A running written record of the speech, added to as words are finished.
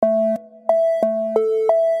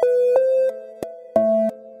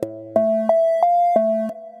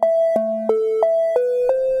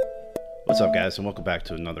guys, and welcome back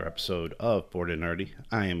to another episode of Bored and Nerdy.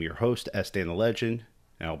 I am your host, S-Dan the Legend,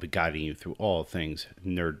 and I'll be guiding you through all things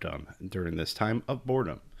nerddom during this time of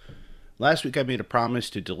boredom. Last week I made a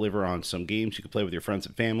promise to deliver on some games you can play with your friends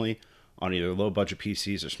and family on either low-budget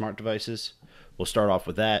PCs or smart devices. We'll start off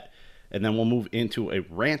with that, and then we'll move into a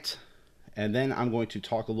rant, and then I'm going to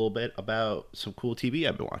talk a little bit about some cool TV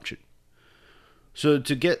I've been watching. So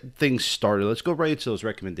to get things started, let's go right into those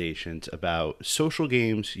recommendations about social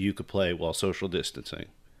games you could play while social distancing.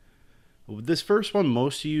 This first one,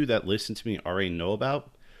 most of you that listen to me already know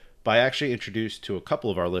about, but I actually introduced to a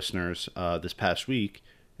couple of our listeners this past week,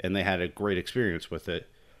 and they had a great experience with it.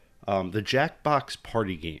 The Jackbox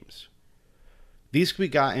party games. These can be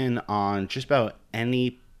gotten on just about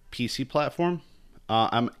any PC platform.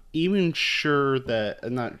 I'm even sure that,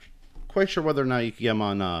 I'm not quite sure whether or not you can get them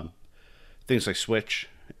on things like Switch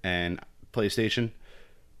and PlayStation,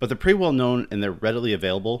 but they're pretty well known and they're readily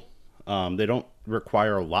available. They don't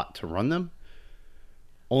require a lot to run them.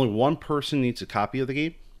 Only one person needs a copy of the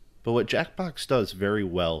game, but what Jackbox does very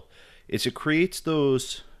well is it creates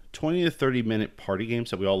those 20 to 30 minute party games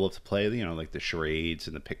that we all love to play, like the charades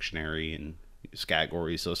and the Pictionary and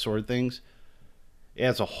Skaggories, those sort of things. It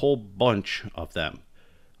has a whole bunch of them.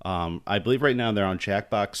 I believe right now they're on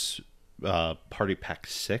Jackbox Party Pack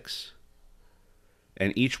 6.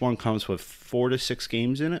 And each one comes with 4 to 6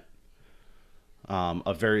 games in it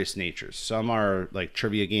of various natures. Some are like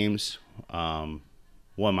trivia games. One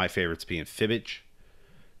of my favorites being Fibbage.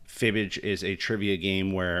 Fibbage is a trivia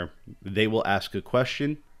game where they will ask a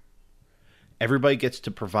question. Everybody gets to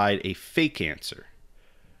provide a fake answer.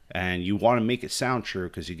 And you want to make it sound true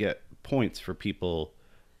because you get points for people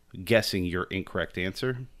guessing your incorrect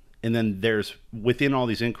answer. And then there's, within all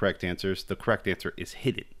these incorrect answers, the correct answer is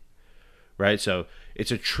hidden. Right? So it's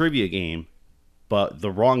a trivia game, but the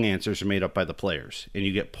wrong answers are made up by the players, and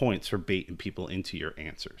you get points for baiting people into your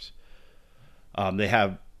answers. They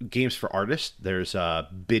have games for artists. There's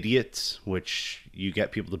Bidiots, which you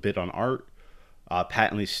get people to bid on art.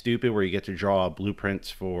 Patently Stupid, where you get to draw blueprints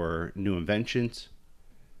for new inventions.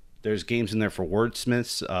 There's games in there for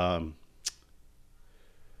wordsmiths.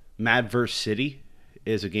 Madverse City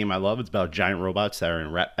is a game I love. It's about giant robots that are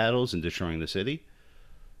in rap battles and destroying the city.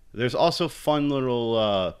 There's also fun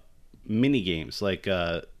little mini games like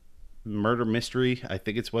Murder Mystery, I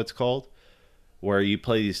think it's what it's called, where you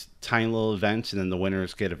play these tiny little events and then the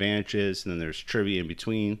winners get advantages, and then there's trivia in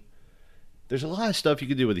between. There's a lot of stuff you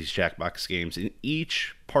can do with these Jackbox games, and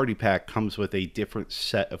each party pack comes with a different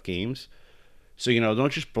set of games. So,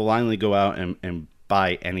 don't just blindly go out and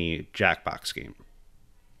buy any Jackbox game.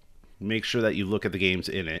 Make sure that you look at the games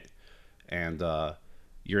in it and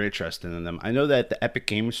you're interested in them. I know that the Epic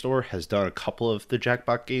Games Store has done a couple of the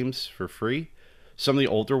Jackbox games for free. Some of the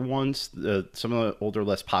older ones, some of the older,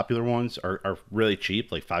 less popular ones are really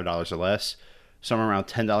cheap, like $5 or less. Some are around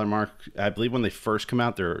 $10 mark. I believe when they first come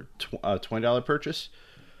out, they're a $20 purchase.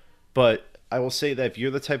 But I will say that if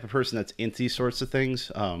you're the type of person that's into these sorts of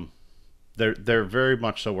things, they're very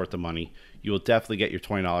much so worth the money. You will definitely get your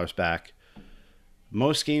 $20 back.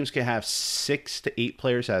 Most games can have 6 to 8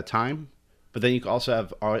 players at a time. But then you can also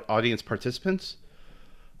have audience participants.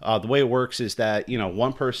 The way it works is that,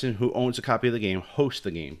 one person who owns a copy of the game hosts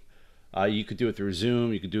the game. You could do it through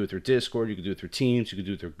Zoom. You could do it through Discord. You could do it through Teams. You could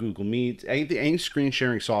do it through Google Meet. Any screen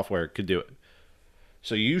sharing software could do it.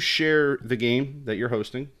 So you share the game that you're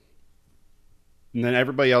hosting. And then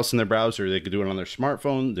everybody else in their browser, they could do it on their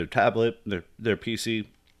smartphone, their tablet, their PC.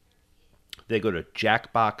 They go to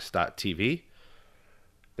jackbox.tv.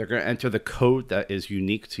 They're going to enter the code that is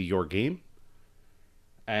unique to your game.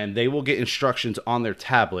 And they will get instructions on their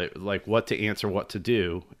tablet, like what to answer, what to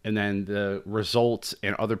do. And then the results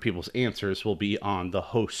and other people's answers will be on the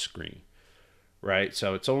host screen, right?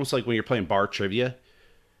 So it's almost like when you're playing bar trivia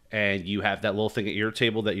and you have that little thing at your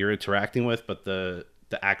table that you're interacting with, but the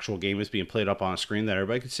actual game is being played up on a screen that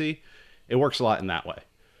everybody can see. It works a lot in that way.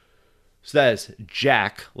 So that is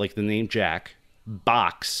Jack, like the name Jack,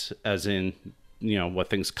 box, as in, what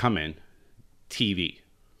things come in, TV.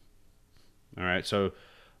 All right, so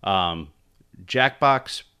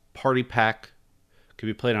Jackbox Party Pack can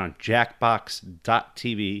be played on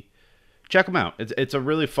jackbox.tv. Check them out. It's a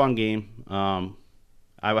really fun game.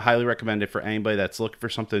 I would highly recommend it for anybody that's looking for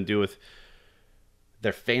something to do with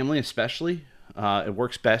their family, especially. It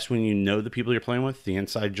works best when you know the people you're playing with. The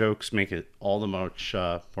inside jokes make it all the much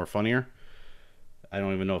more funnier. I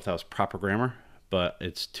don't even know if that was proper grammar, but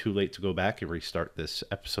it's too late to go back and restart this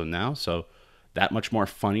episode now. So that much more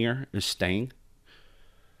funnier is staying.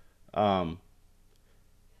 It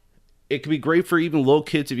can be great for even little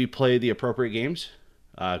kids if you play the appropriate games.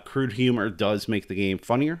 Crude humor does make the game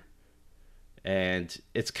funnier. And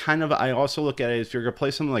it's kind of, I also look at it, if you're going to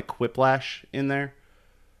play something like Quiplash in there,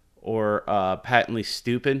 or Patently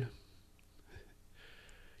Stupid,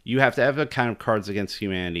 you have to have a kind of Cards Against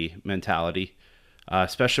Humanity mentality,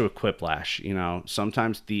 especially with Quiplash. You know,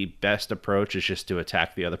 sometimes the best approach is just to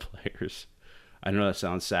attack the other players. I know that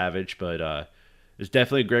sounds savage, but it's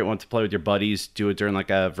definitely a great one to play with your buddies. Do it during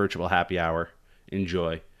like a virtual happy hour.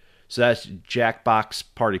 Enjoy. So that's Jackbox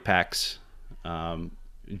Party Packs.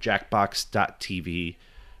 Jackbox.tv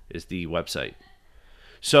is the website.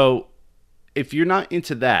 So if you're not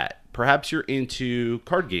into that, perhaps you're into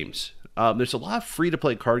card games. There's a lot of free to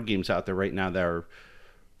play card games out there right now that are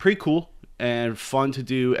pretty cool and fun to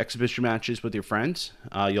do exhibition matches with your friends.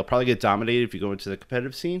 You'll probably get dominated if you go into the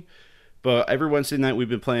competitive scene. But every Wednesday night we've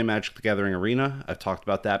been playing Magic the Gathering Arena. I've talked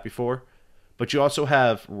about that before. But you also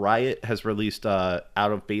have Riot has released out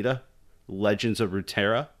of beta Legends of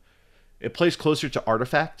Runeterra. It plays closer to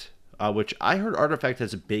Artifact, which I heard Artifact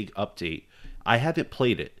has a big update. I haven't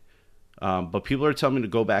played it, but people are telling me to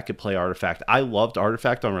go back and play Artifact. I loved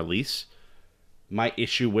Artifact on release. My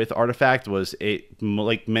issue with Artifact was it,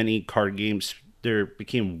 like many card games, there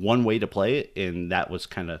became one way to play it, and that was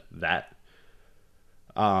kind of that.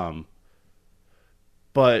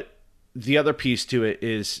 But the other piece to it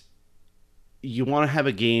is you want to have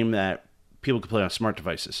a game that people can play on smart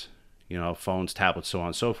devices, you know, phones, tablets, so on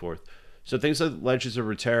and so forth. So things like Legends of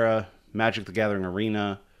Runeterra, Magic the Gathering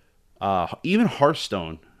Arena, even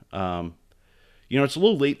Hearthstone. You know, it's a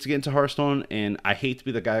little late to get into Hearthstone, and I hate to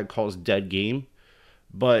be the guy who calls dead game,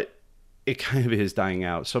 but it kind of is dying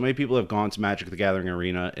out. So many people have gone to Magic the Gathering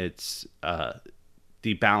Arena. It's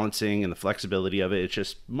the balancing and the flexibility of it. It's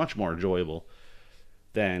just much more enjoyable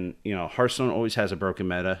than, you know, Hearthstone always has a broken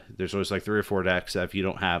meta. There's always like 3 or 4 decks that if you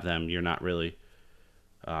don't have them, you're not really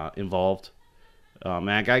involved. Man,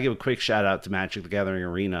 I gotta give a quick shout out to Magic the Gathering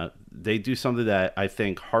Arena. They do something that I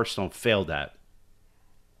think Hearthstone failed at.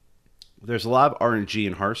 There's a lot of RNG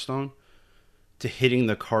in Hearthstone to hitting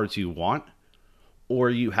the cards you want, or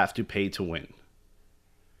you have to pay to win.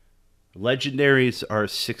 Legendaries are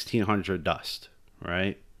 1600 dust,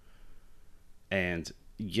 right? And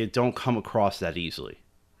you don't come across that easily.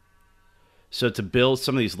 So to build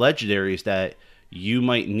some of these legendaries that you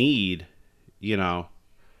might need, you know,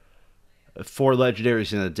 4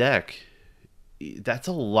 legendaries in a deck, that's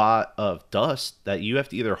a lot of dust that you have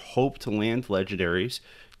to either hope to land legendaries,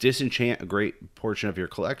 disenchant a great portion of your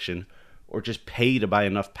collection, or just pay to buy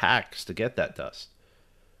enough packs to get that dust.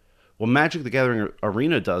 What Magic the Gathering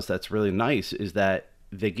Arena does that's really nice is that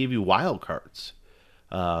they give you wild cards.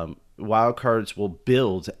 Wild cards will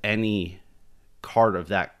build any card of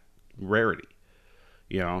that rarity,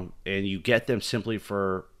 you know, and you get them simply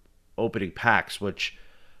for opening packs, which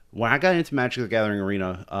when I got into Magic the Gathering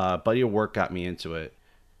Arena, a buddy of work got me into it.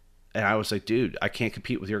 And I was like, dude, I can't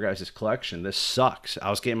compete with your guys' collection. This sucks. I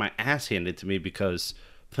was getting my ass handed to me because,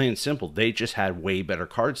 plain and simple, they just had way better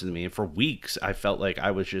cards than me. And for weeks, I felt like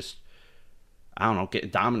I was just, I don't know, getting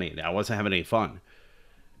dominated. I wasn't having any fun.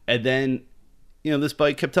 And then, you know, this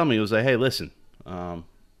buddy kept telling me, he was like, hey, listen,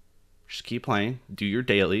 just keep playing, do your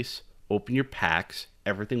dailies, open your packs,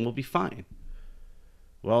 everything will be fine.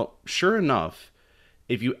 Well, sure enough,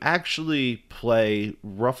 if you actually play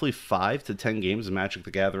roughly 5 to 10 games of Magic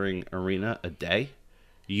the Gathering Arena a day,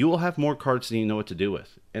 you will have more cards than you know what to do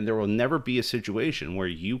with. And there will never be a situation where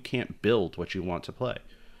you can't build what you want to play.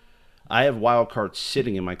 I have wild cards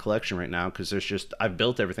sitting in my collection right now because I've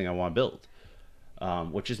built everything I want to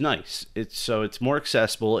build, which is nice. It's more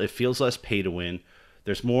accessible. It feels less pay to win.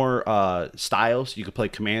 There's more styles. You could play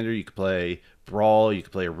Commander, you could play Brawl, you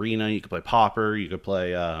could play Arena, you could play Pauper, you could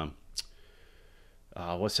play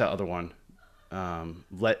what's that other one?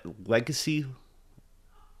 Legacy?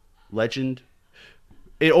 Legend?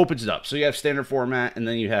 It opens it up. So you have standard format, and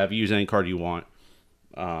then you have use any card you want.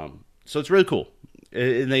 So it's really cool.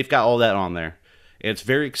 And they've got all that on there. And it's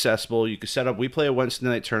very accessible. You can set up. We play a Wednesday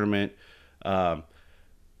night tournament.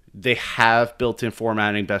 They have built-in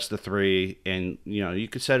formatting, best of 3, and you know you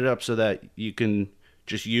can set it up so that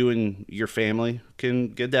you and your family can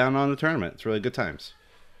get down on the tournament. It's really good times.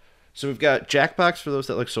 So we've got Jackbox for those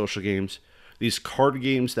that like social games. These card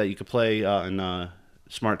games that you can play on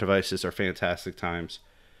smart devices are fantastic times.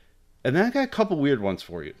 And then I got a couple weird ones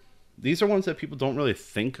for you. These are ones that people don't really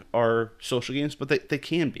think are social games, but they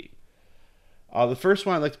can be. The first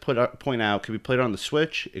one I'd like to point out can be played on the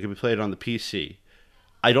Switch. It can be played on the PC.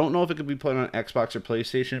 I don't know if it could be played on Xbox or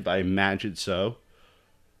PlayStation, but I imagine so.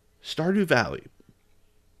 Stardew Valley.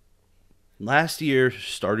 Last year,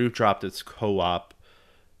 Stardew dropped its co-op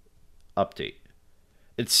update.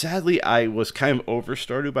 And sadly, I was kind of over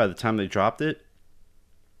Stardew by the time they dropped it,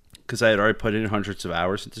 because I had already put in hundreds of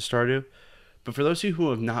hours into Stardew. But for those of you who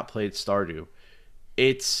have not played Stardew,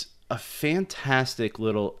 it's a fantastic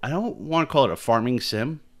little, I don't want to call it a farming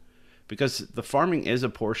sim, because the farming is a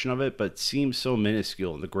portion of it, but it seems so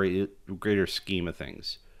minuscule in the greater scheme of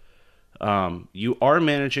things. You are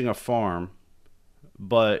managing a farm,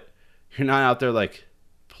 but you're not out there like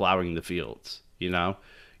plowing the fields, you know?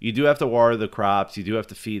 You do have to water the crops, you do have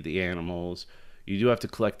to feed the animals, you do have to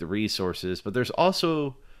collect the resources, but there's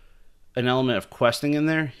also an element of questing in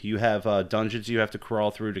there. You have dungeons you have to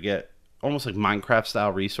crawl through to get almost like Minecraft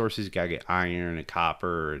style resources. You gotta get iron and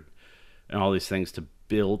copper and all these things to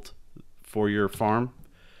build for your farm.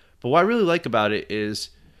 But what I really like about it is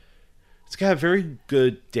it's got a very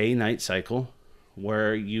good day-night cycle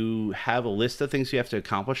where you have a list of things you have to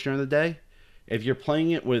accomplish during the day. If you're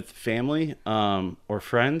playing it with family or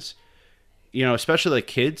friends, you know, especially like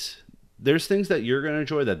kids, there's things that you're going to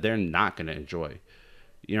enjoy that they're not going to enjoy.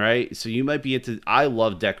 You know, right? So you might be into, I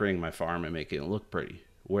love decorating my farm and making it look pretty.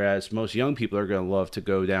 Whereas most young people are going to love to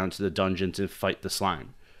go down to the dungeons and fight the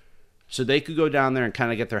slime. So they could go down there and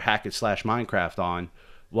kind of get their hack and slash Minecraft on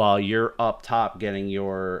while you're up top getting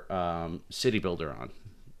your city builder on.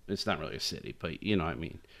 It's not really a city, but you know what I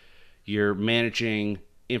mean. You're managing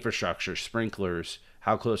infrastructure, sprinklers,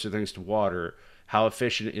 how close are things to water, how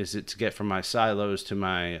efficient is it to get from my silos to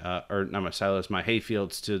my, or not my silos, my hay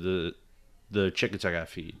fields to the chickens I got to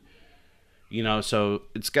feed. You know, so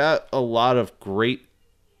it's got a lot of great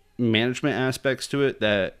management aspects to it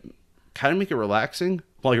that kind of make it relaxing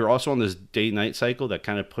while you're also on this day-night cycle that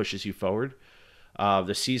kind of pushes you forward.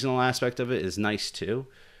 The seasonal aspect of it is nice too.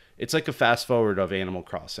 It's like a fast forward of Animal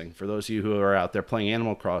Crossing. For those of you who are out there playing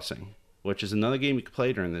Animal Crossing, which is another game you can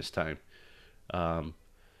play during this time.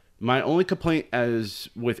 My only complaint as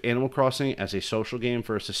with Animal Crossing as a social game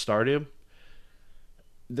versus Stardew,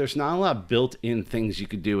 there's not a lot of built-in things you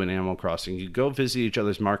could do in Animal Crossing. You go visit each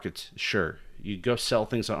other's markets, sure. You go sell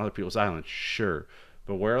things on other people's islands, sure.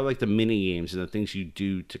 But where are like the mini games and the things you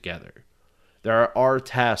do together? There are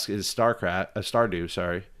tasks in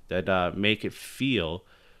Stardew, that make it feel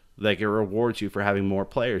like it rewards you for having more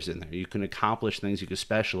players in there. You can accomplish things, you can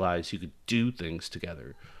specialize, you could do things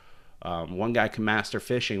together. One guy can master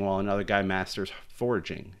fishing while another guy masters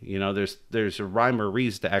foraging. You know, there's a rhyme or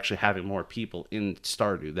reason to actually having more people in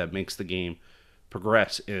Stardew that makes the game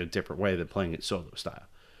progress in a different way than playing it solo style.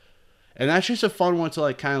 And that's just a fun one to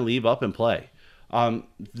like kind of leave up and play.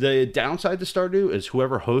 The downside to Stardew is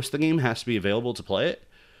whoever hosts the game has to be available to play it,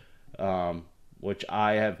 which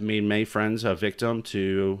I have made many friends a victim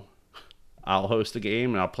to. I'll host the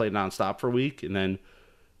game and I'll play nonstop for a week, and then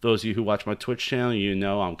those of you who watch my Twitch channel, you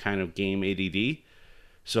know I'm kind of game ADD.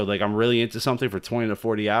 So like I'm really into something for 20 to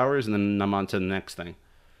 40 hours, and then I'm on to the next thing.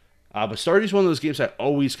 But Stardew's one of those games I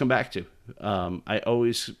always come back to. I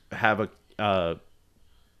always have a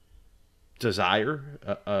desire,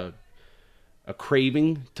 a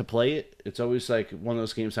craving to play it. It's always like one of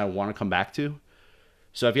those games I want to come back to.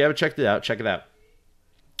 So if you haven't checked it out, check it out.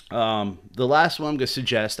 The last one I'm going to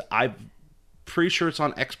suggest, I'm pretty sure it's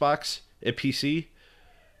on Xbox and PC.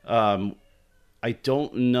 I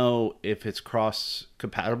don't know if it's cross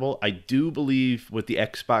compatible. I do believe with the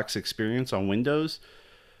Xbox experience on Windows,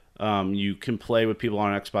 you can play with people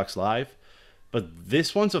on Xbox Live. But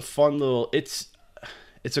this one's a fun little, it's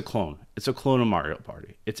a clone. It's a clone of Mario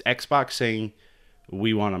Party. It's Xbox saying,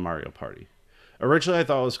 we want a Mario Party. Originally, I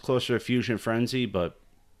thought it was closer to Fusion Frenzy, but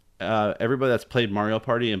everybody that's played Mario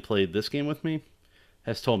Party and played this game with me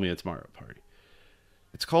has told me it's Mario Party.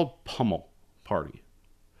 It's called Pummel Party.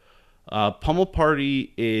 Pummel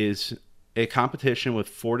Party is a competition with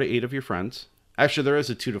 4 to 8 of your friends. Actually, there is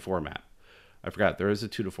a 2 to 4 map. I forgot, there is a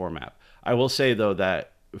 2 to 4 map. I will say, though,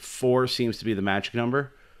 that 4 seems to be the magic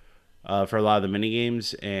number for a lot of the mini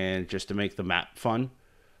games and just to make the map fun.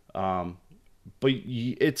 But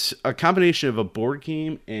it's a combination of a board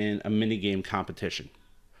game and a mini game competition.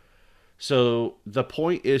 So the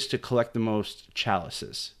point is to collect the most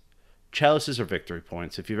chalices. Chalices are victory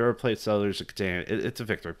points. If you've ever played Settlers of Catan, it's a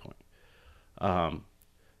victory point.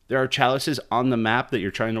 There are chalices on the map that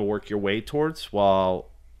you're trying to work your way towards while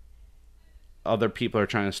other people are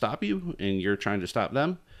trying to stop you and you're trying to stop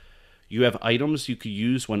them. You have items you could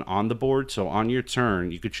use when on the board. So on your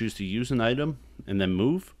turn, you could choose to use an item and then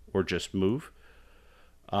move or just move.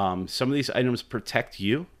 Some of these items protect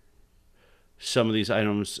you. Some of these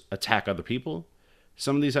items attack other people.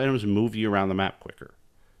 Some of these items move you around the map quicker.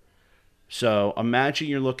 So imagine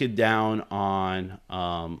you're looking down on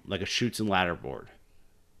like a chutes and ladder board.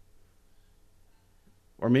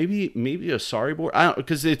 Or maybe a sorry board. I don't,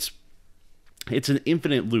 because it's an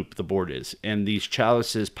infinite loop, the board is. And these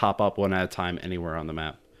chalices pop up one at a time anywhere on the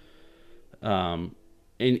map. And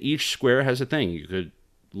each square has a thing. You could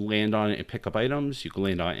land on it and pick up items. You could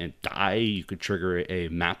land on it and die. You could trigger a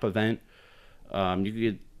map event.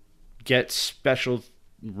 You could get special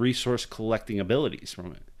resource collecting abilities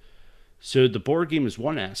from it. So the board game is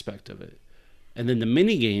one aspect of it. And then the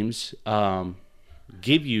mini games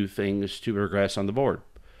give you things to progress on the board.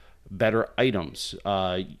 Better items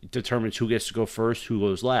determines who gets to go first, who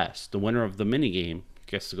goes last. The winner of the mini game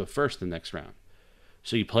gets to go first the next round.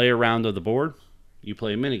 So you play a round of the board, you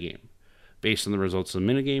play a mini game. Based on the results of the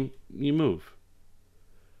mini game, you move.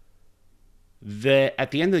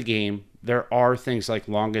 At the end of the game, there are things like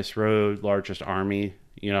longest road, largest army,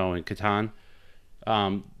 in Catan.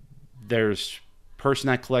 There's person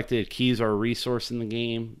that collected keys or a resource in the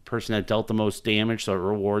game, person that dealt the most damage, so it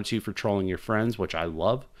rewards you for trolling your friends, which I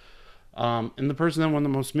love. And the person that won the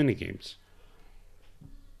most mini games.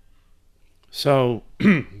 So,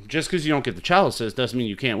 just because you don't get the chalices doesn't mean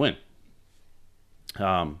you can't win.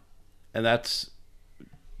 And that's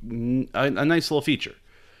a nice little feature.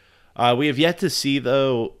 We have yet to see,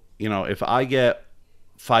 though, if I get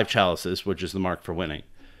 5 chalices, which is the mark for winning,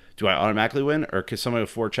 do I automatically win? Or can somebody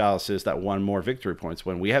with 4 chalices that won more victory points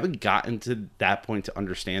win? We haven't gotten to that point to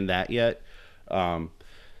understand that yet.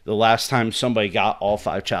 The last time somebody got all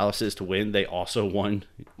 5 chalices to win, they also won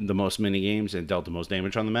the most mini games and dealt the most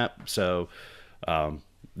damage on the map. So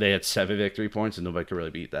they had 7 victory points, and nobody could really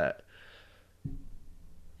beat that.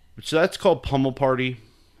 So that's called Pummel Party.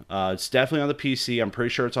 It's definitely on the PC. I'm pretty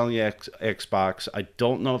sure it's on the Xbox. I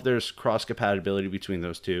don't know if there's cross-compatibility between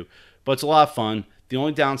those two, but it's a lot of fun. The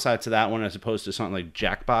only downside to that one, as opposed to something like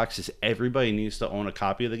Jackbox, is everybody needs to own a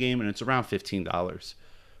copy of the game, and it's around $15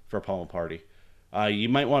 for Pummel Party. You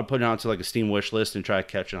might want to put it onto like a Steam wish list and try to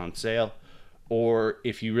catch it on sale. Or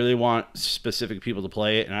if you really want specific people to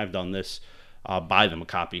play it, and I've done this, buy them a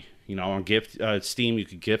copy. On Steam, you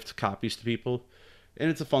could gift copies to people, and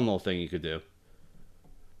it's a fun little thing you could do.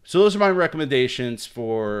 So those are my recommendations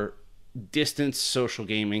for distance social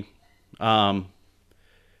gaming.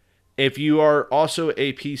 If you are also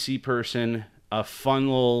a PC person, a fun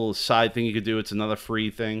little side thing you could do, it's another free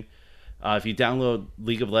thing. If you download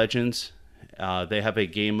League of Legends, they have a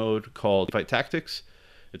game mode called Fight Tactics.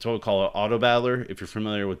 It's what we call an Auto Battler. If you're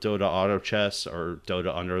familiar with Dota Auto Chess or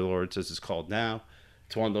Dota Underlords, as it's called now,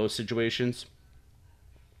 it's one of those situations.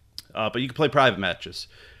 But you can play private matches,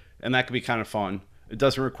 and that can be kind of fun. It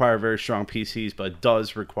doesn't require very strong PCs, but it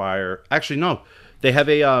does require... Actually, no. They have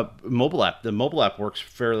a mobile app. The mobile app works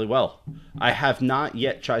fairly well. I have not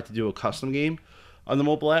yet tried to do a custom game on the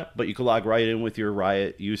mobile app, but you can log right in with your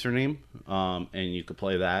Riot username, and you can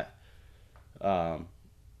play that.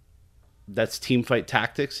 That's Teamfight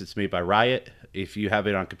Tactics. It's made by Riot. If you have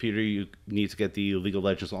it on computer, you need to get the League of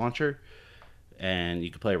Legends launcher, and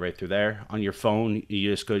you can play it right through there. On your phone,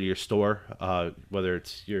 you just go to your store, whether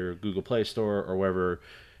it's your Google Play Store or wherever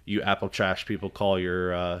you Apple trash people call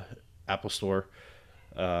your Apple Store,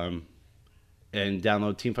 and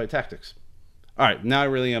download Teamfight Tactics. All right, now I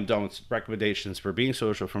really am done with recommendations for being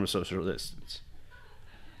social from a social distance.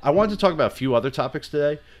 I wanted to talk about a few other topics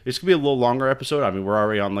today. It's going to be a little longer episode. I mean, we're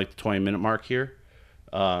already on like the 20-minute mark here.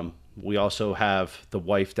 We also have the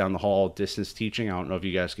wife down the hall distance teaching. I don't know if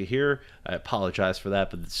you guys can hear. I apologize for that,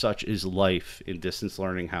 but such is life in distance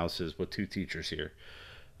learning houses with 2 teachers here,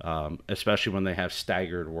 especially when they have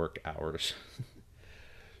staggered work hours.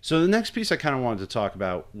 So the next piece I kind of wanted to talk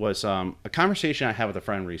about was a conversation I had with a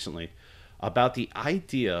friend recently about the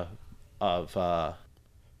idea of...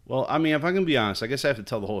 Well, I mean, if I'm going to be honest, I guess I have to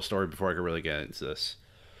tell the whole story before I can really get into this.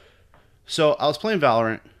 So I was playing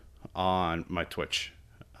Valorant on my Twitch.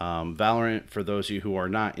 Valorant, for those of you who are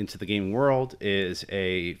not into the gaming world, is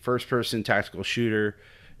a first-person tactical shooter.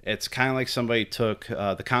 It's kind of like somebody took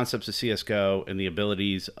the concepts of CSGO and the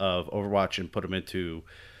abilities of Overwatch and put them into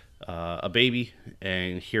a baby,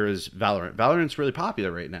 and here is Valorant. Valorant's really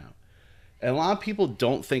popular right now. And a lot of people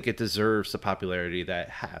don't think it deserves the popularity that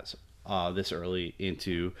it has. This early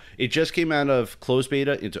into... It just came out of closed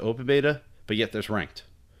beta into open beta, but yet there's ranked.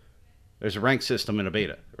 There's a ranked system in a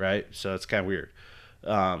beta, right? So it's kind of weird.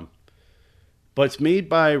 But it's made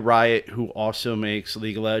by Riot, who also makes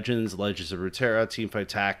League of Legends, Legends of Runeterra, Teamfight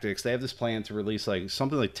Tactics. They have this plan to release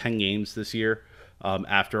something like 10 games this year,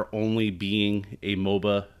 after only being a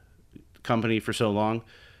MOBA company for so long.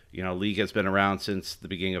 League has been around since the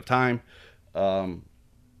beginning of time.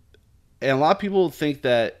 And a lot of people think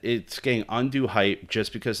that it's getting undue hype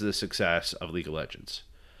just because of the success of League of Legends.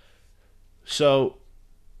 So,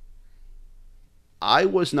 I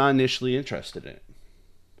was not initially interested in it.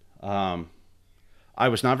 I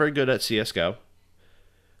was not very good at CSGO,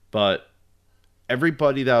 but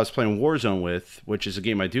everybody that I was playing Warzone with, which is a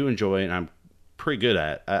game I do enjoy and I'm pretty good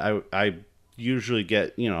at. I usually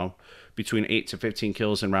get, between 8 to 15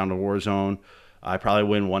 kills in round of Warzone. I probably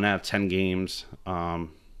win 1 out of 10 games. Warzone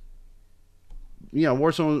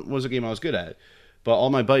was a game I was good at. But all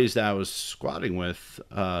my buddies that I was squatting with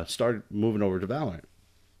started moving over to Valorant.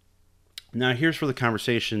 Now, here's where the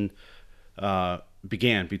conversation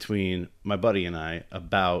began between my buddy and I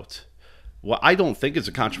about what I don't think is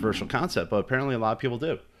a controversial concept, but apparently a lot of people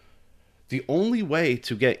do. The only way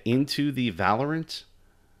to get into the Valorant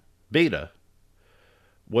beta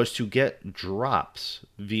was to get drops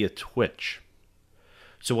via Twitch.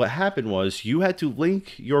 So what happened was you had to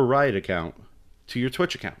link your Riot account to your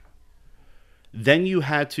Twitch account. Then you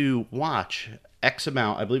had to watch X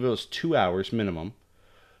amount, I believe it was 2 hours minimum,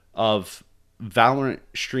 of Valorant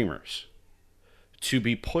streamers to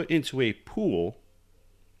be put into a pool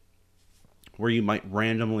where you might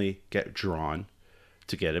randomly get drawn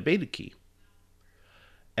to get a beta key.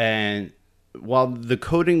 And while the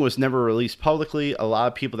coding was never released publicly, a lot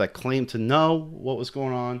of people that claimed to know what was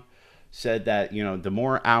going on said that, the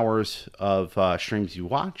more hours of streams you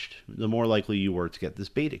watched, the more likely you were to get this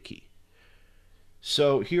beta key.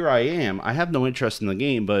 So here I am. I have no interest in the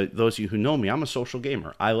game, but those of you who know me, I'm a social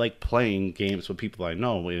gamer. I like playing games with people I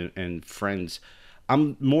know and friends.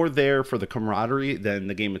 I'm more there for the camaraderie than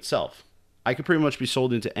the game itself. I could pretty much be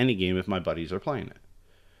sold into any game if my buddies are playing it.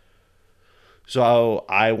 So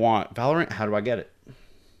I want Valorant. How do I get it?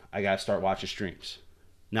 I got to start watching streams.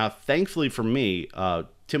 Now, thankfully for me,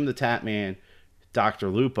 Tim the Tatman, Dr.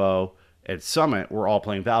 Lupo, and Summit were all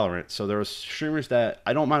playing Valorant. So there were streamers that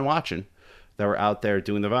I don't mind watching that were out there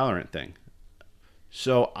doing the Valorant thing.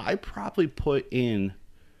 So I probably put in,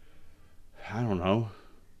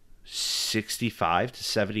 65 to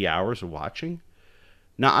 70 hours of watching.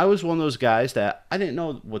 Now, I was one of those guys that I didn't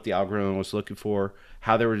know what the algorithm was looking for,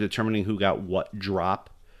 how they were determining who got what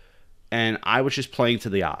drop. And I was just playing to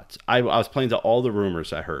the odds. I was playing to all the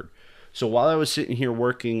rumors I heard. So while I was sitting here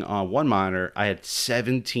working on one monitor, I had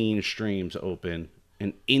 17 streams open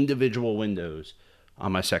in individual windows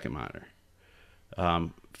on my second monitor.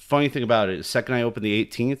 Funny thing about it, the second I opened the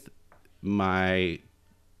 18th, my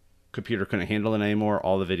computer couldn't handle it anymore.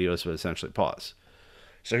 All the videos would essentially pause.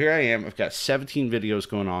 So here I am. I've got 17 videos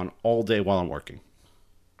going on all day while I'm working.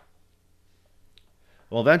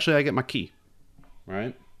 Well, eventually I get my key,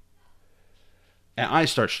 right? And I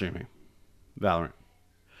start streaming Valorant.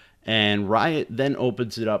 And Riot then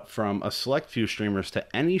opens it up from a select few streamers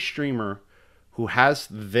to any streamer who has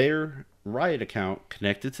their Riot account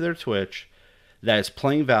connected to their Twitch that is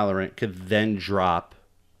playing Valorant could then drop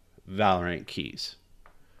Valorant keys.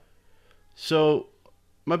 So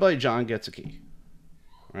my buddy John gets a key,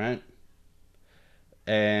 right?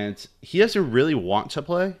 And he doesn't really want to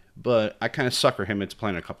play, but I kind of sucker him into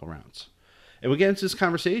playing a couple rounds. And we get into this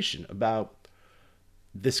conversation about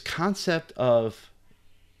this concept of,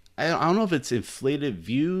 I don't know if it's inflated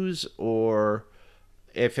views or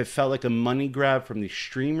if it felt like a money grab from the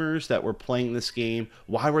streamers that were playing this game.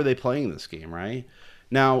 Why were they playing this game, right?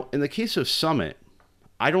 Now, in the case of Summit,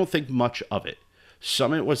 I don't think much of it.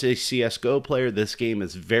 Summit was a CSGO player. This game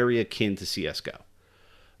is very akin to CSGO.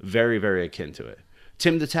 Very, very akin to it.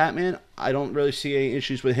 Tim the Tatman, I don't really see any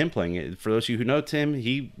issues with him playing it. For those of you who know Tim,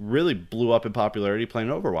 he really blew up in popularity playing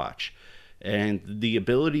Overwatch. And the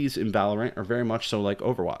abilities in Valorant are very much so like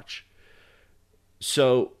Overwatch.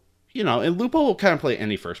 So, and Lupo will kind of play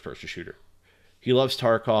any first-person shooter. He loves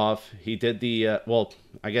Tarkov. He did the,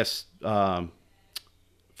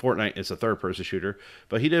 Fortnite is a third-person shooter.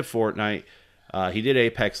 But he did Fortnite. He did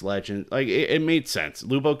Apex Legends. Like, it made sense.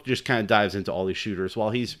 Lupo just kind of dives into all these shooters. While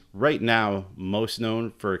he's right now most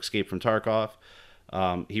known for Escape from Tarkov,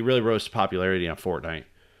 he really rose to popularity on Fortnite.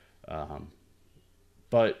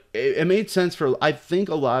 But it made sense for, I think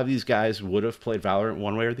a lot of these guys would have played Valorant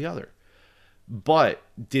one way or the other. But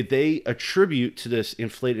did they attribute to this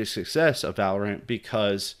inflated success of Valorant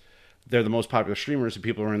because they're the most popular streamers and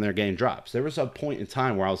people are in there getting drops? There was a point in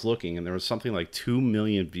time where I was looking and there was something like 2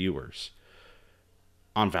 million viewers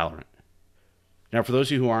on Valorant. Now, for those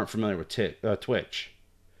of you who aren't familiar with Twitch,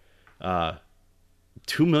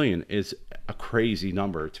 2 million is a crazy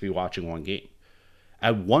number to be watching one game.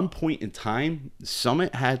 At one point in time,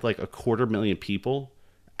 Summit had like 250,000 people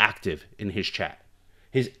active in his chat.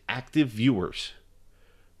 His active viewers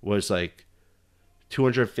was like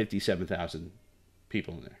 257,000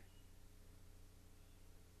 people in there.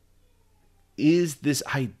 Is this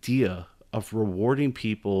idea of rewarding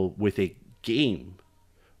people with a game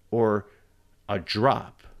or a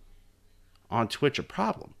drop on Twitch a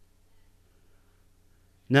problem?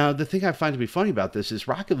 Now, the thing I find to be funny about this is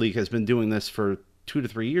Rocket League has been doing this for 2 to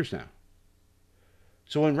 3 years now.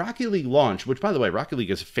 So when Rocket League launched, which by the way, Rocket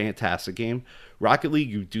League is a fantastic game. Rocket League,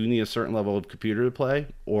 you do need a certain level of computer to play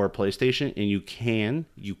or PlayStation, and you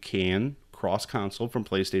can cross console from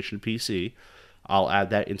PlayStation to PC. I'll add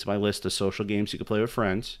that into my list of social games you can play with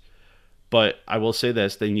friends. But I will say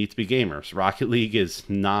this, they need to be gamers. Rocket League is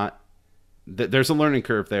not, there's a learning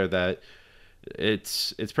curve there that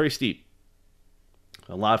it's pretty steep.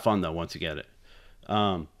 A lot of fun though once you get it.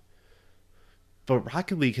 But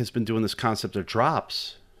Rocket League has been doing this concept of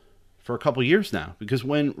drops for a couple years now. Because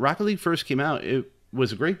when Rocket League first came out, it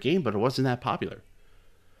was a great game, but it wasn't that popular.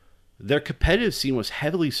 Their competitive scene was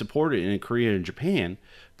heavily supported in Korea and Japan,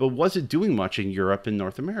 but wasn't doing much in Europe and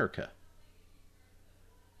North America.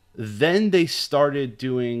 Then they started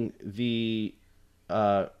doing the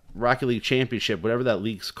Rocket League Championship, whatever that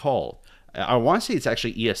league's called. I want to say it's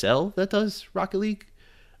actually ESL that does Rocket League.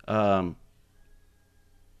 I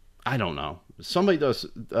don't know. Somebody does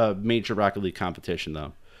a major Rocket League competition,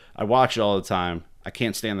 though. I watch it all the time. I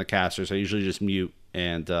can't stand the casters. I usually just mute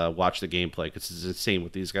and watch the gameplay because it's insane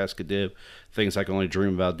what these guys could do. Things I can only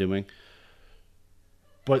dream about doing.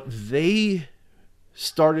 But they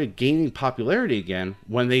started gaining popularity again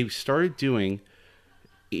when they started doing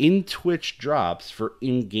in Twitch drops for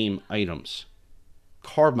in-game items.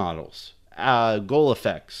 Car models, goal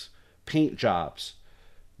effects, paint jobs,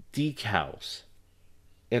 decals,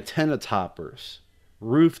 antenna toppers,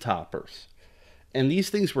 roof toppers. And these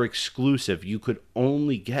things were exclusive. You could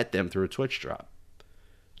only get them through a Twitch drop.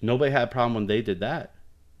 Nobody had a problem when they did that.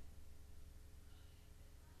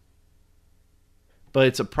 But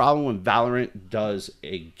it's a problem when Valorant does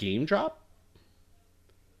a game drop.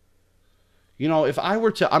 You know, if I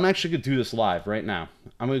were to, I'm actually going to do this live right now.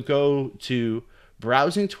 I'm going to go to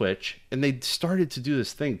browsing Twitch, and they started to do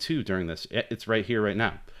this thing too during this. It's right here, right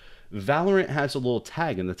now. Valorant has a little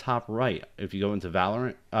tag in the top right. If you go into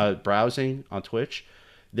Valorant, browsing on Twitch,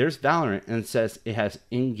 there's Valorant, and it says it has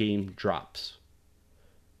in-game drops.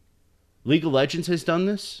 League of Legends has done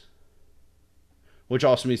this, which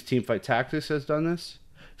also means Teamfight Tactics has done this.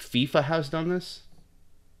 FIFA has done this.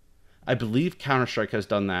 I believe Counter-Strike has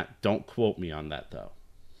done that. Don't quote me on that, though.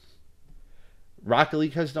 Rocket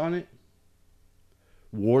League has done it.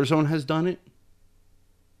 Warzone has done it.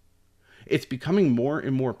 It's becoming more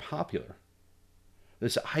and more popular.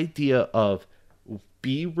 This idea of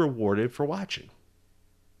be rewarded for watching.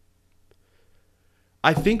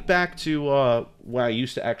 I think back to when I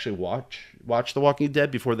used to actually watch The Walking Dead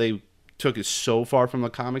before they took it so far from the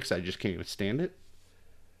comics I just can't even stand it.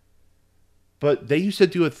 But they used to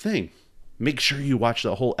do a thing. Make sure you watch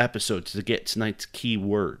the whole episode to get tonight's key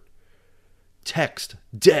word. Text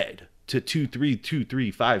dead to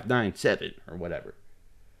 2323597 or whatever.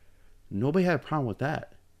 Nobody had a problem with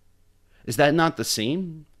that. Is that not the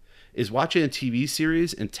same? Is watching a TV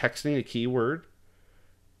series and texting a keyword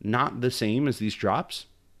not the same as these drops?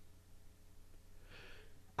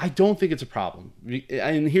 I don't think it's a problem.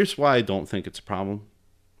 And here's why I don't think it's a problem.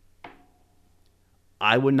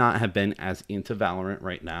 I would not have been as into Valorant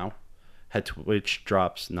right now had Twitch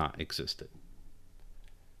drops not existed.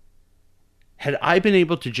 Had I been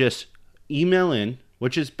able to just email in,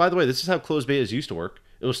 which is, by the way, this is how closed betas used to work.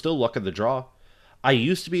 It was still luck of the draw. I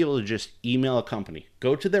used to be able to just email a company,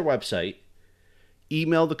 go to their website,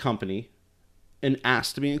 email the company, and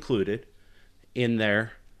ask to be included in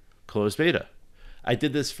their closed beta. I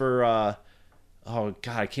did this for, oh God,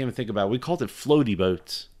 I can't even think about it. We called it Floaty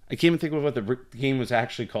Boats. I can't even think of what the game was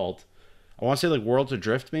actually called. I want to say like Worlds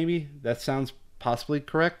Adrift, maybe? That sounds possibly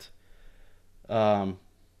correct. It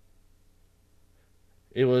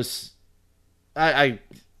was, I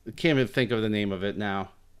can't even think of the name of it now.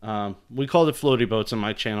 We called it Floaty Boats on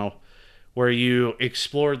my channel, where you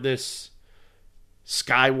explored this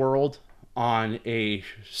sky world on a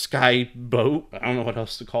sky boat. I don't know what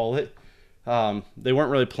else to call it. They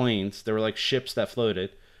weren't really planes. They were like ships that floated.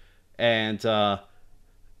 And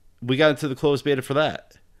we got into the closed beta for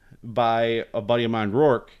that by a buddy of mine,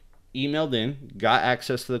 Rourke. Emailed in, got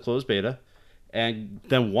access to the closed beta, and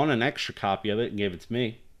then won an extra copy of it and gave it to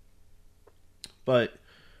me. But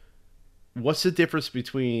what's the difference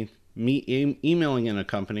between me emailing in a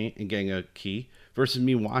company and getting a key versus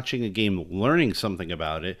me watching a game, learning something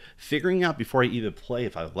about it, figuring out before I even play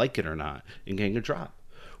if I like it or not, and getting a drop?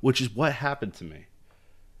 Which is what happened to me.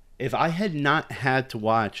 If I had not had to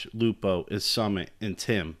watch Lupo and Summit and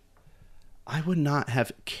Tim, I would not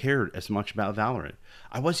have cared as much about Valorant.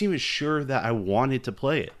 I wasn't even sure that I wanted to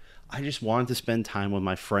play it. I just wanted to spend time with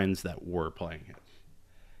my friends that were playing it.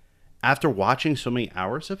 After watching so many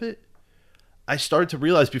hours of it, I started to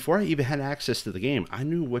realize before I even had access to the game, I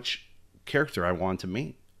knew which character I wanted to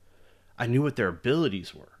main. I knew what their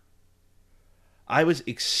abilities were. I was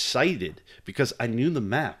excited because I knew the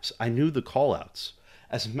maps, I knew the callouts.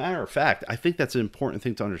 As a matter of fact, I think that's an important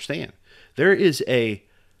thing to understand. There is a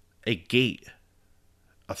gate,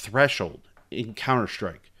 a threshold in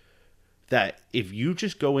Counter-Strike that if you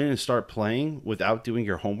just go in and start playing without doing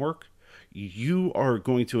your homework, you are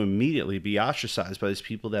going to immediately be ostracized by these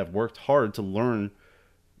people that have worked hard to learn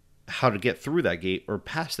how to get through that gate or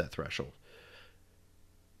past that threshold.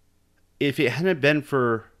 If it hadn't been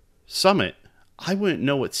for Summit, I wouldn't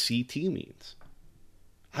know what CT means.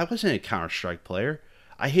 I wasn't a Counter-Strike player.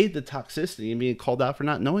 I hated the toxicity and being called out for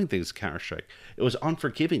not knowing things in Counter-Strike. It was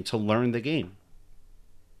unforgiving to learn the game.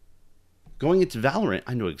 Going into Valorant,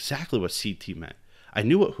 I knew exactly what CT meant. I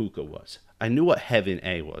knew what hookah was. I knew what Heaven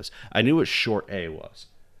A was. I knew what Short A was.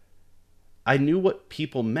 I knew what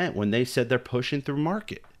people meant when they said they're pushing through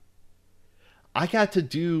market. I got to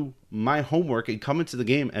do my homework and come into the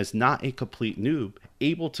game as not a complete noob,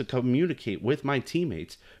 able to communicate with my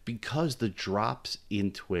teammates because the drops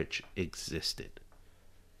in Twitch existed.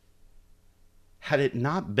 Had it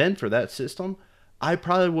not been for that system, I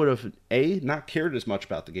probably would have A, not cared as much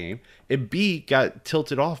about the game, and B, got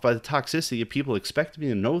tilted off by the toxicity of people expecting me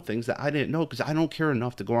to know things that I didn't know because I don't care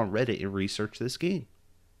enough to go on Reddit and research this game.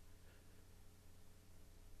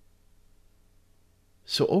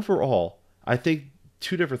 So overall, I think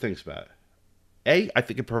two different things about it. A, I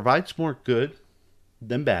think it provides more good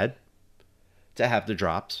than bad to have the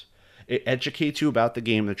drops. It educates you about the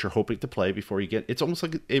game that you're hoping to play before you get. It's almost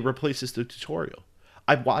like it replaces the tutorial.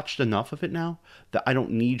 I've watched enough of it now that I don't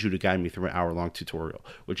need you to guide me through an hour-long tutorial.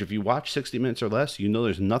 Which, if you watch 60 minutes or less, you know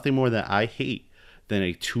there's nothing more that I hate than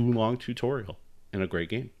a too-long tutorial in a great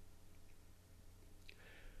game.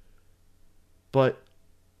 But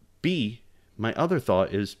B, my other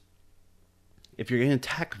thought is, if you're going to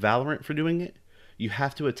attack Valorant for doing it, you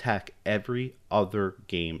have to attack every other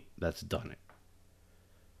game that's done it.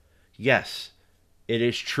 Yes, it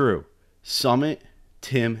is true. Summit,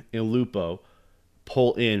 Tim, and Lupo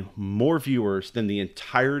pull in more viewers than the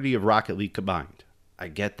entirety of Rocket League combined. I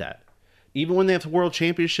get that. Even when they have the World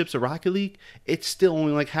Championships of Rocket League, it's still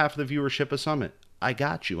only like half the viewership of Summit. I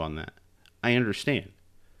got you on that. I understand.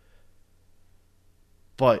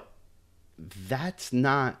 But that's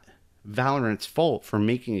not Valorant's fault for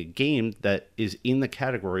making a game that is in the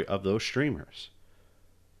category of those streamers.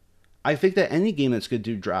 I think that any game that's going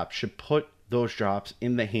to do drops should put those drops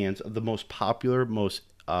in the hands of the most popular, most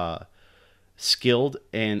skilled,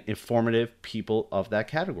 and informative people of that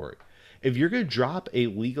category. If you're going to drop a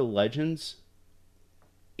League of Legends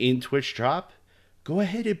in Twitch drop, go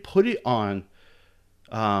ahead and put it on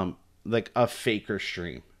like a faker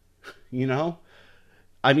stream. You know?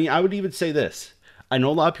 I mean, I would even say this. I know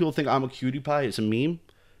a lot of people think I'm a cutie pie. It's a meme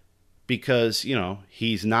because, you know,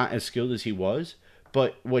 he's not as skilled as he was.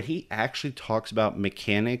 But when he actually talks about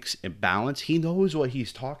mechanics and balance, he knows what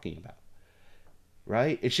he's talking about.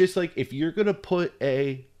 Right? It's just like if you're going to put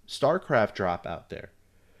a StarCraft drop out there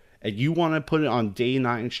and you want to put it on Day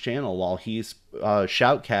 9's channel while he's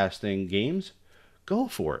shoutcasting games, go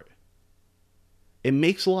for it. It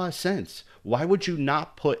makes a lot of sense. Why would you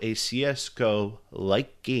not put a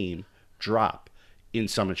CSGO-like game drop in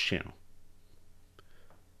Summit's channel?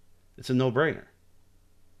 It's a no-brainer.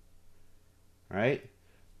 Right?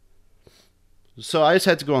 So I just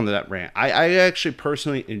had to go on to that rant. I actually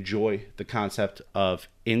personally enjoy the concept of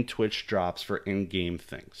in-Twitch drops for in-game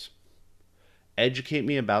things. Educate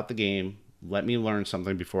me about the game. Let me learn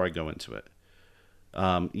something before I go into it.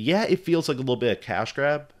 Yeah, it feels like a little bit of cash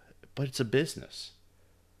grab, but it's a business.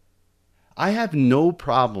 I have no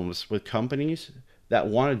problems with companies that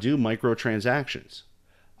want to do microtransactions.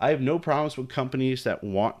 I have no problems with companies that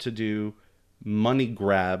want to do money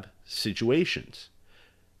grab situations.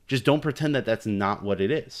 Just don't pretend that that's not what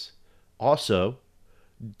it is. Also,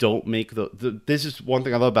 don't make this is one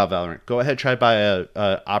thing I love about Valorant. Go ahead, try buy a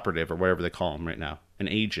operative or whatever they call them right now. An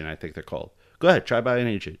agent, I think they're called. Go ahead, try buy an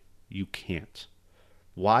agent. You can't.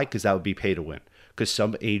 Why? Because that would be pay to win. Because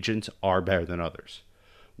some agents are better than others.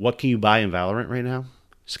 What can you buy in Valorant right now?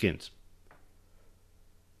 Skins.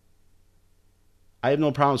 I have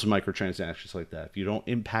no problems with microtransactions like that. If you don't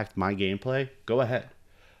impact my gameplay, go ahead.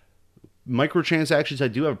 Microtransactions I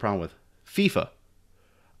do have a problem with. FIFA.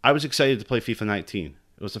 I was excited to play FIFA 19.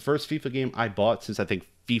 It was the first FIFA game I bought since I think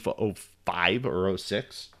FIFA 05 or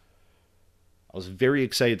 06. I was very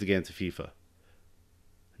excited to get into FIFA.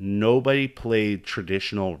 Nobody played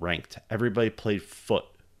traditional ranked. Everybody played FUT.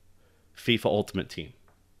 FIFA Ultimate Team.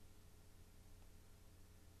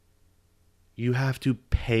 You have to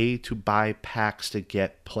pay to buy packs to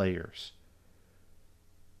get players.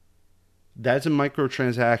 That's a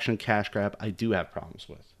microtransaction cash grab I do have problems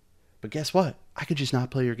with. But guess what? I could just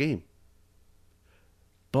not play your game.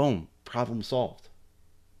 Boom. Problem solved.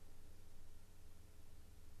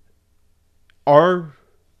 Are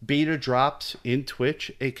beta drops in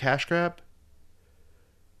Twitch a cash grab?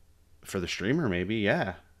 For the streamer, maybe,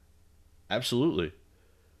 yeah. Absolutely.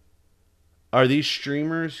 Are these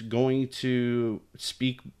streamers going to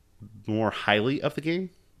speak more highly of the game?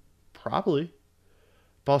 Probably.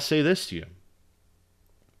 But I'll say this to you.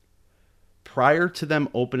 Prior to them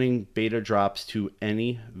opening beta drops to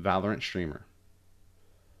any Valorant streamer,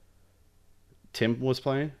 Tim was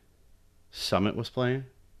playing, Summit was playing,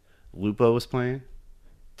 Lupo was playing,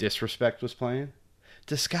 Disrespect was playing,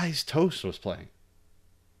 Disguised Toast was playing.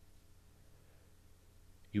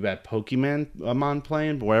 You had Pokemon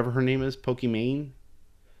playing, whatever her name is, Pokimane,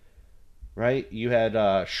 right? You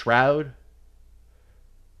had Shroud's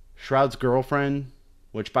girlfriend,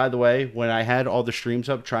 which, by the way, when I had all the streams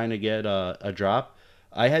up trying to get a drop,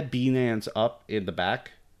 I had B-Nans up in the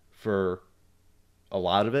back for a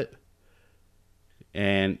lot of it.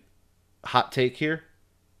 And hot take here,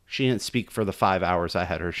 she didn't speak for the 5 hours I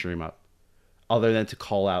had her stream up, other than to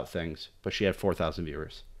call out things, but she had 4,000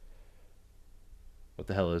 viewers. What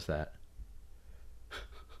the hell is that?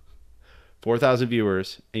 4,000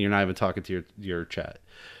 viewers, and you're not even talking to your chat.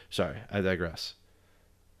 Sorry, I digress.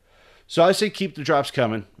 So I say keep the drops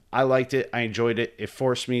coming. I liked it. I enjoyed it. It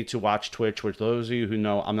forced me to watch Twitch, which those of you who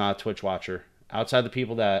know, I'm not a Twitch watcher. Outside the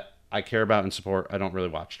people that I care about and support, I don't really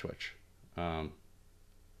watch Twitch. Yeah,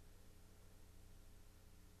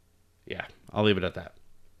 I'll leave it at that.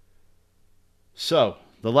 So,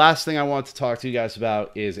 the last thing I want to talk to you guys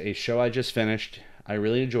about is a show I just finished. I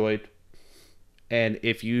really enjoyed. And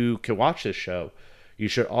if you can watch this show, you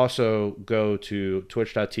should also go to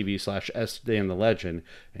twitch.tv/SDanTheLegend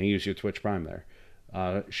and use your Twitch Prime there.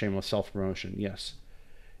 Shameless self-promotion, yes.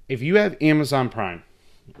 If you have Amazon Prime,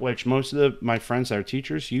 which most of my friends that are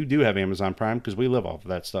teachers, you do have Amazon Prime because we live off of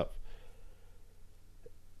that stuff.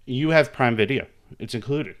 You have Prime Video. It's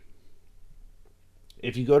included.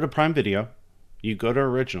 If you go to Prime Video, you go to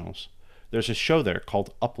Originals, there's a show there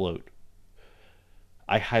called Upload.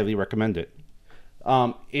 I highly recommend it.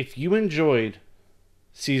 If you enjoyed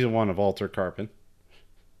season 1 of Altered Carbon,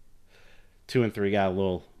 2 and 3 got a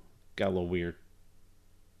little weird.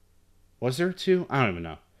 Was there 2? I don't even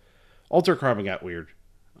know. Altered Carbon got weird,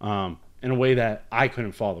 in a way that I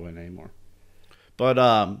couldn't follow it anymore. But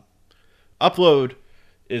Upload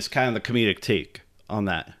is kind of the comedic take on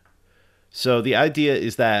that. So the idea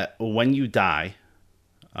is that when you die,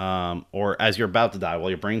 or as you're about to die, while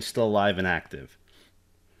your brain's still alive and active,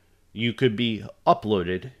 you could be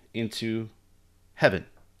uploaded into heaven,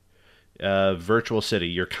 a virtual city.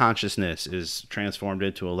 Your consciousness is transformed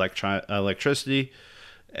into electricity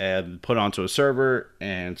and put onto a server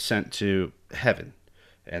and sent to heaven.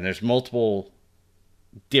 And there's multiple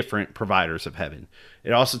different providers of heaven.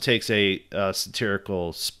 It also takes a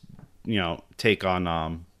satirical, take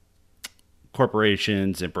on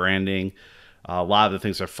corporations and branding. A lot of the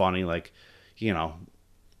things are funny, like,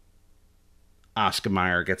 Oscar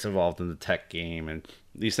Mayer gets involved in the tech game, and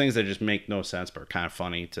these things that just make no sense but are kind of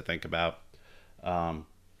funny to think about.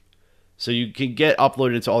 So you can get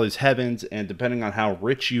uploaded into all these heavens, and depending on how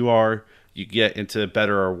rich you are, you get into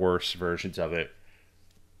better or worse versions of it.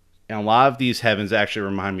 And a lot of these heavens actually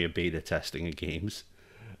remind me of beta testing in games.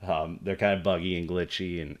 They're kind of buggy and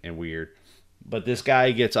glitchy and weird. But this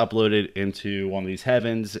guy gets uploaded into one of these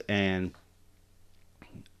heavens, and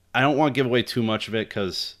I don't want to give away too much of it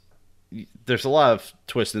because there's a lot of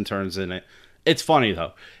twists and turns in it. It's funny,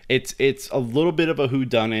 though. It's a little bit of a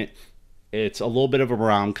whodunit. It's a little bit of a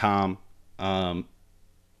rom-com.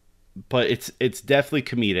 But it's definitely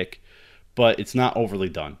comedic, but it's not overly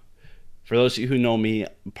done. For those of you who know me,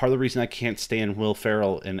 part of the reason I can't stand Will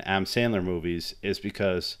Ferrell and Adam Sandler movies is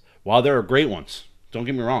because while there are great ones, don't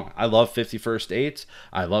get me wrong, I love 50 First Dates,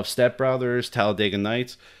 I love Step Brothers, Talladega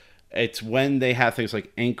Nights. It's when they have things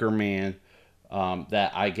like Anchorman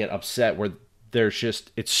that I get upset, where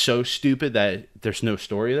it's so stupid that there's no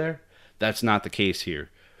story there. That's not the case here.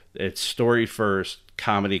 It's story first,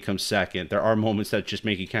 comedy comes second. There are moments that just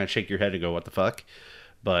make you kind of shake your head and go, what the fuck?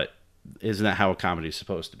 But isn't that how a comedy is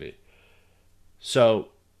supposed to be? So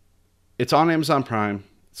it's on Amazon Prime.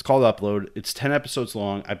 It's called Upload. It's 10 episodes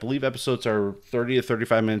long. I believe episodes are 30 to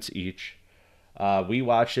 35 minutes each. We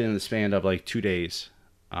watched it in the span of like 2 days.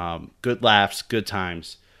 Good laughs, good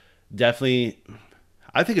times. Definitely,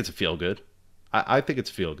 I think it's a feel good. I think it's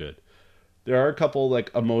feel good. There are a couple like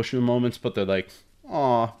emotional moments, but they're like,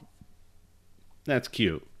 aw, that's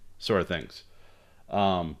cute, sort of things.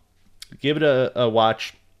 Give it a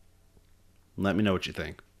watch. Let me know what you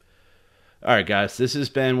think. All right, guys, this has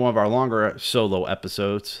been one of our longer solo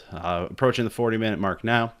episodes, approaching the 40-minute mark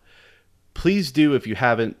now. Please do, if you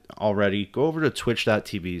haven't already, go over to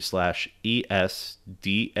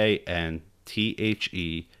twitch.tv/ESDANTHELEGEND.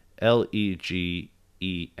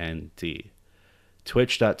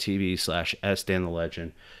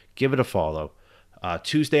 Twitch.tv/SDanTheLegend. Give it a follow.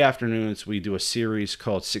 Tuesday afternoons, we do a series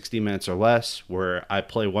called 60 Minutes or Less, where I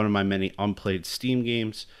play one of my many unplayed Steam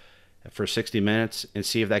games for 60 minutes and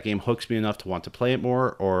see if that game hooks me enough to want to play it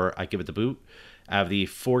more, or I give it the boot. Out of the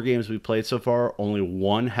 4 games we've played so far, only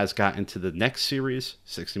 1 has gotten to the next series,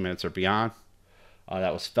 60 Minutes or Beyond.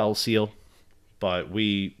 That was Fell Seal. But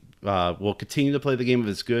we will continue to play the game if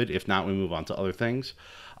it's good. If not, we move on to other things.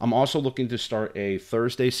 I'm also looking to start a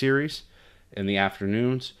Thursday series in the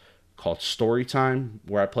afternoons called Storytime,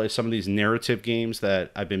 where I play some of these narrative games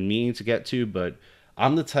that I've been meaning to get to, but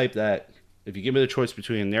I'm the type that if you give me the choice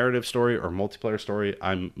between a narrative story or multiplayer story,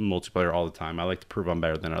 I'm multiplayer all the time. I like to prove I'm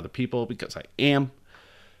better than other people because I am.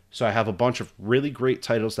 So I have a bunch of really great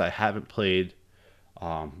titles that I haven't played.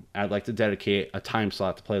 I'd like to dedicate a time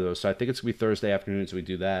slot to play those. So I think it's going to be Thursday afternoons we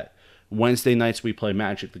do that. Wednesday nights we play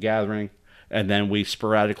Magic the Gathering. And then we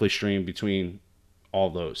sporadically stream between all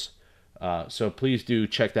those. So please do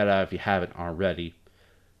check that out if you haven't already.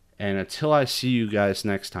 And until I see you guys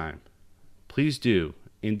next time, please do,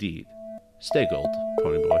 indeed, stay gold,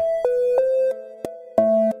 Pony Boy.